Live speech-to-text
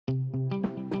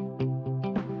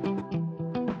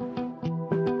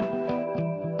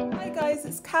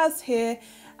it's Kaz here.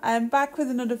 I'm back with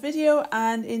another video,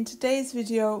 and in today's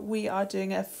video we are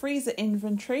doing a freezer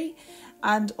inventory,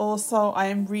 and also I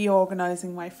am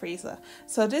reorganizing my freezer.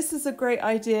 So this is a great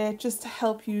idea just to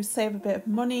help you save a bit of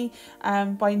money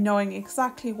by knowing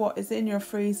exactly what is in your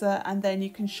freezer, and then you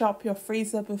can shop your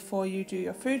freezer before you do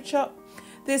your food shop.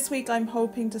 This week I'm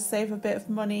hoping to save a bit of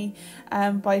money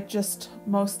by just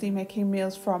mostly making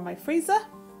meals from my freezer.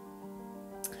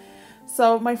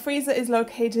 So my freezer is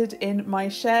located in my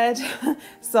shed,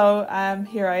 so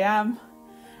here I am,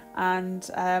 and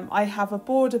I have a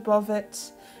board above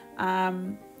it,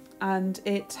 and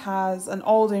it has an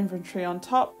old inventory on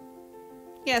top.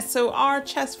 Yeah, so our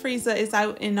chest freezer is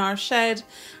out in our shed,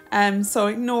 so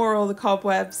ignore all the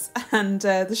cobwebs, and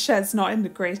the shed's not in the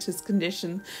greatest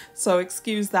condition, so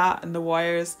excuse that and the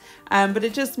wires, but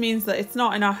it just means that it's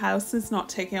not in our house, it's not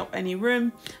taking up any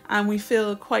room, and we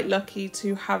feel quite lucky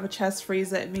to have a chest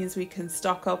freezer. It means we can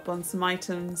stock up on some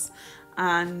items,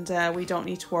 and we don't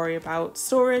need to worry about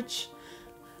storage.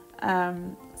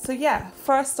 So yeah,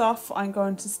 first off I'm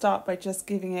going to start by just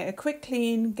giving it a quick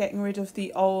clean, getting rid of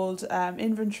the old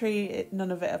inventory.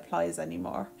 None of it applies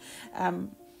anymore.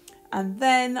 And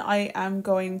then I am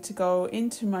going to go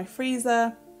into my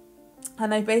freezer,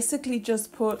 and I basically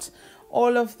just put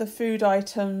all of the food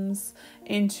items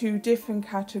into different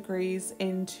categories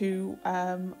into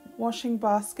washing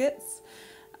baskets.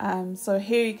 So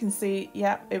here you can see,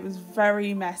 yeah, it was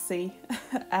very messy.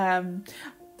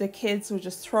 The kids were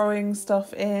just throwing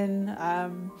stuff in,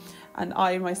 and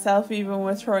I myself even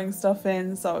were throwing stuff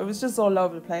in, so it was just all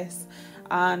over the place,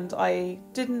 and I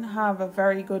didn't have a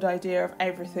very good idea of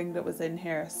everything that was in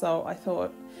here, so I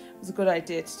thought it was a good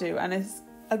idea to do, and it's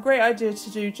a great idea to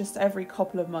do just every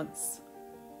couple of months.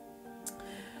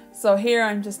 So here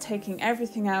I'm just taking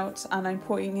everything out and I'm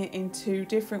putting it into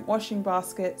different washing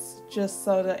baskets just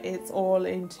so that it's all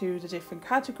into the different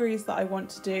categories that I want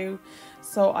to do.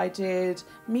 So I did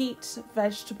meat,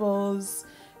 vegetables,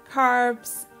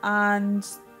 carbs, and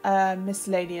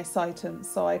miscellaneous items.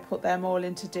 So I put them all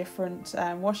into different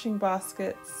washing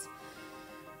baskets.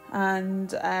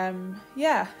 And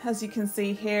yeah, as you can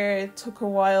see here, it took a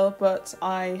while, but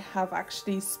I have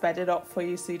actually sped it up for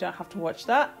you so you don't have to watch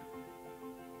that.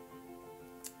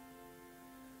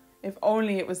 If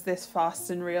only it was this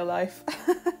fast in real life.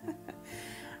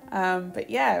 But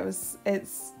yeah,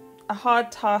 it's a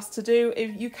hard task to do.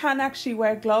 If you can actually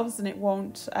wear gloves and it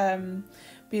won't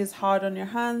be as hard on your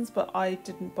hands, but I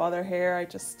didn't bother here. I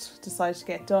just decided to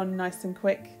get done nice and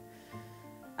quick.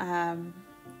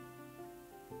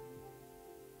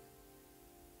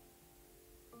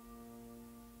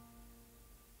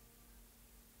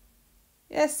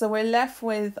 Yeah, so we're left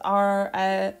with our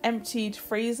emptied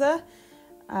freezer.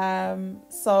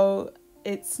 So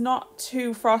it's not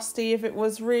too frosty. If it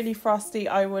was really frosty,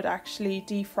 I would actually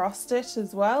defrost it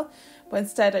as well, but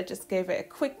instead I just gave it a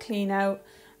quick clean out,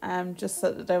 just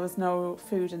so that there was no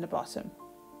food in the bottom.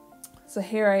 So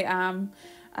here I am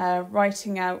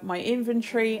writing out my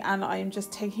inventory, and I'm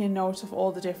just taking a note of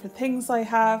all the different things I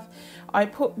have. I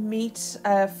put meat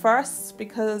first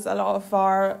because a lot of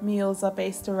our meals are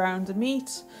based around the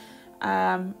meat.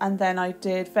 And then I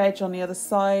did veg on the other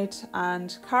side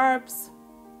and carbs.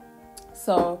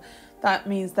 So that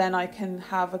means then I can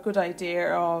have a good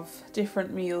idea of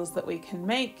different meals that we can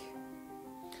make.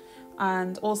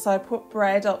 And also I put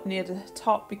bread up near the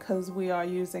top because we are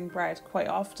using bread quite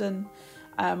often.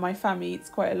 My family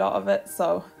eats quite a lot of it,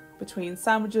 so between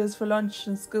sandwiches for lunch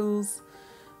and schools.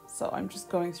 So I'm just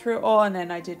going through it all, and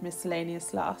then I did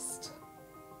miscellaneous last.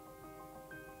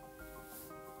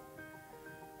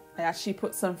 I actually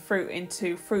put some fruit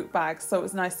into fruit bags, so it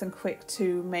was nice and quick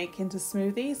to make into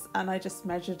smoothies, and I just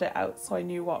measured it out so I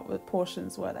knew what the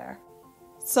portions were there.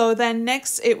 So then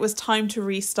next it was time to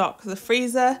restock the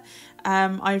freezer.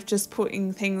 I've just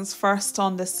putting things first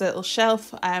on this little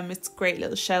shelf. It's a great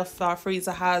little shelf our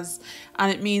freezer has,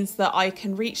 and it means that I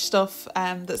can reach stuff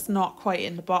that's not quite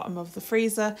in the bottom of the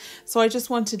freezer. So I just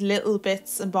wanted little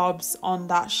bits and bobs on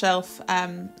that shelf,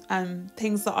 and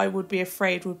things that I would be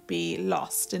afraid would be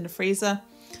lost in the freezer,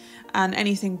 and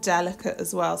anything delicate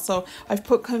as well. So I've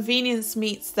put convenience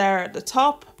meats there at the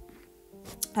top.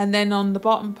 And then on the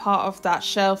bottom part of that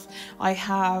shelf, I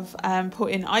have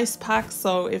put in ice packs.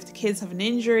 So if the kids have an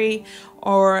injury,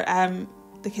 or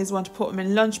the kids want to put them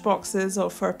in lunch boxes or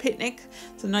for a picnic,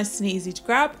 so nice and easy to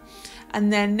grab.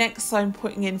 And then next I'm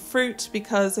putting in fruit,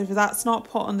 because if that's not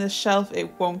put on this shelf,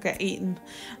 it won't get eaten.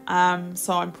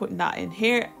 So I'm putting that in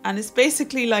here, and it's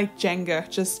basically like Jenga,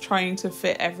 just trying to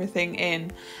fit everything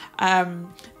in.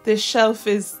 This shelf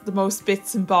is the most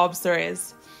bits and bobs there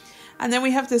is. And then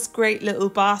we have this great little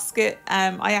basket.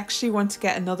 I actually want to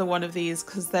get another one of these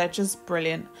because they're just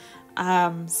brilliant.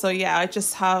 So yeah, I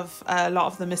just have a lot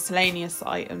of the miscellaneous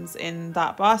items in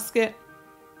that basket.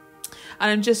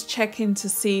 And I'm just checking to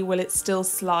see will it still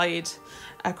slide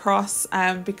across,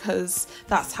 because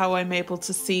that's how I'm able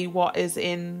to see what is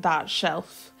in that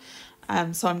shelf.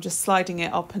 So I'm just sliding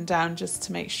it up and down just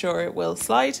to make sure it will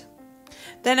slide.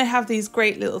 Then I have these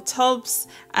great little tubs.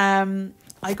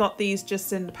 I got these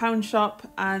just in the pound shop,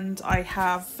 and I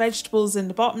have vegetables in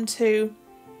the bottom two.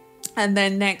 And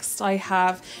then next I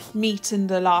have meat in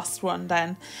the last one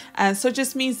then. So it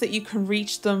just means that you can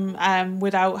reach them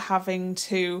without having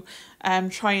to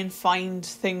try and find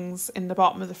things in the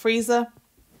bottom of the freezer.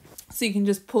 So you can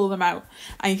just pull them out,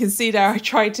 and you can see there I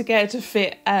tried to get it to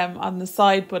fit on the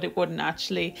side, but it wouldn't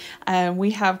actually.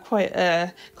 We have quite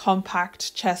a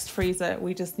compact chest freezer.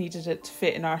 We just needed it to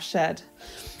fit in our shed.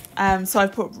 So I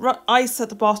put ice at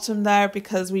the bottom there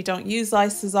because we don't use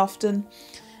ice as often.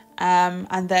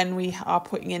 And then we are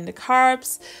putting in the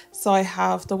carbs. So I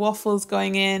have the waffles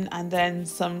going in, and then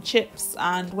some chips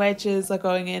and wedges are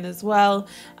going in as well.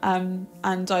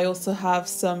 And I also have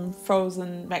some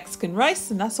frozen Mexican rice,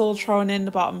 and that's all thrown in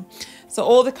the bottom. So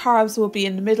all the carbs will be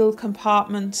in the middle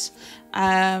compartment.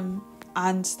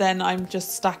 And then I'm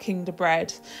just stacking the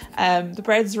bread. The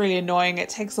bread's really annoying. It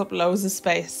takes up loads of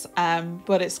space,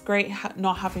 but it's great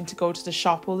not having to go to the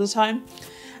shop all the time.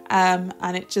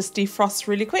 And it just defrosts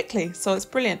really quickly, so it's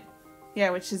brilliant. Yeah,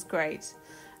 which is great.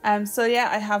 So yeah,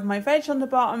 I have my veg on the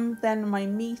bottom, then my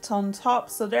meat on top,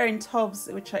 so they're in tubs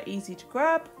which are easy to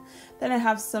grab. Then I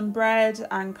have some bread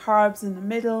and carbs in the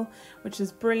middle, which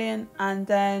is brilliant. And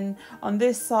then on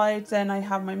this side, then I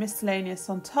have my miscellaneous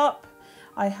on top.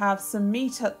 I have some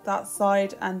meat at that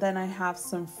side, and then I have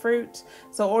some fruit.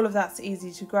 So all of that's easy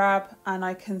to grab, and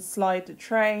I can slide the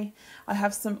tray. I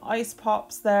have some ice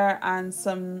pops there and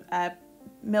some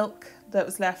milk that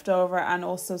was left over, and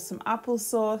also some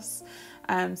applesauce.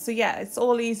 So yeah, it's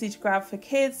all easy to grab for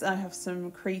kids. I have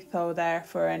some Cretho there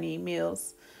for any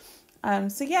meals.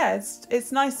 So yeah,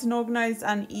 it's nice and organised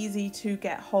and easy to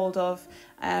get hold of,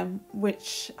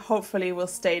 which hopefully will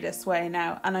stay this way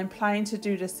now. And I'm planning to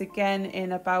do this again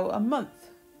in about a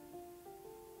month.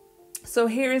 So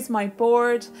here is my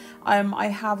board. I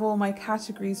have all my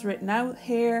categories written out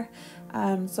here,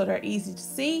 so they're easy to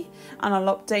see, and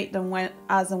I'll update them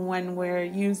as and when we're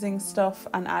using stuff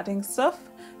and adding stuff.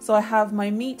 So I have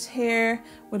my meat here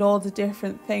with all the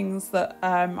different things that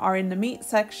are in the meat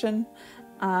section.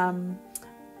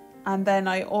 And then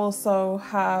I also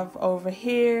have over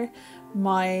here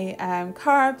my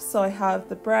carbs. So I have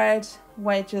the bread,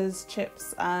 wedges,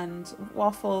 chips and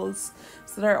waffles.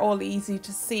 So they're all easy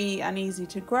to see and easy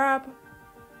to grab.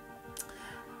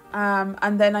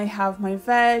 And then I have my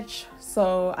veg.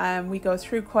 So we go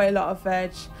through quite a lot of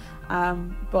veg.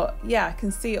 But yeah, I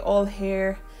can see it all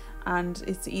here, and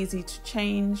it's easy to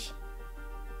change.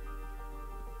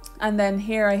 And then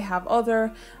here I have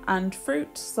other and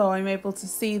fruit, so I'm able to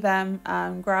see them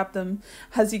and grab them.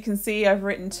 As you can see, I've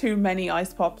written too many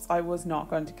ice pops. I was not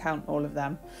going to count all of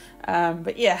them.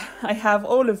 But yeah, I have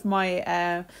all of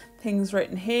my things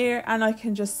written here, and I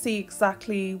can just see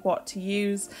exactly what to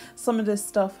use. Some of this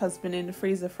stuff has been in the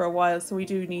freezer for a while, so we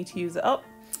do need to use it up.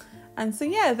 And so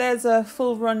yeah, there's a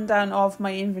full rundown of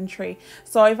my inventory.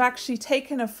 So I've actually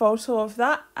taken a photo of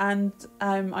that, and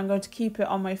I'm going to keep it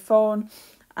on my phone.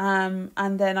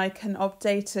 And then I can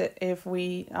update it if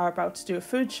we are about to do a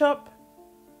food shop.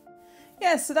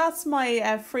 Yeah, so that's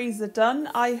my freezer done.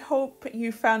 I hope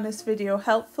you found this video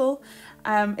helpful.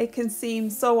 It can seem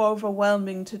so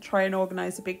overwhelming to try and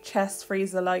organise a big chest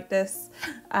freezer like this.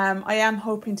 I am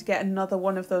hoping to get another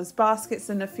one of those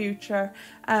baskets in the future,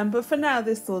 but for now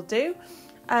this will do.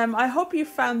 I hope you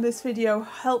found this video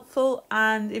helpful,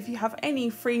 and if you have any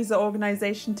freezer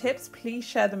organisation tips, please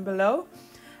share them below.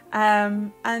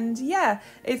 And yeah,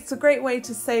 it's a great way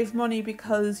to save money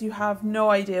because you have no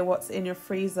idea what's in your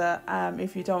freezer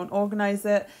if you don't organise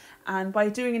it. And by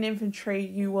doing an inventory,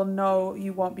 you will know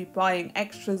you won't be buying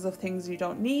extras of things you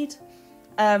don't need.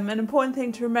 An important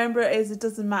thing to remember is it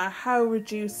doesn't matter how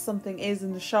reduced something is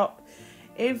in the shop.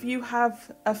 If you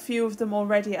have a few of them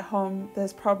already at home,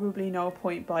 there's probably no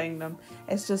point buying them.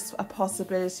 It's just a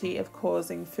possibility of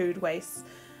causing food waste.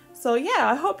 So yeah,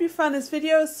 I hope you found this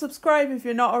video. Subscribe if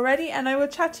you're not already, and I will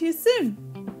chat to you soon.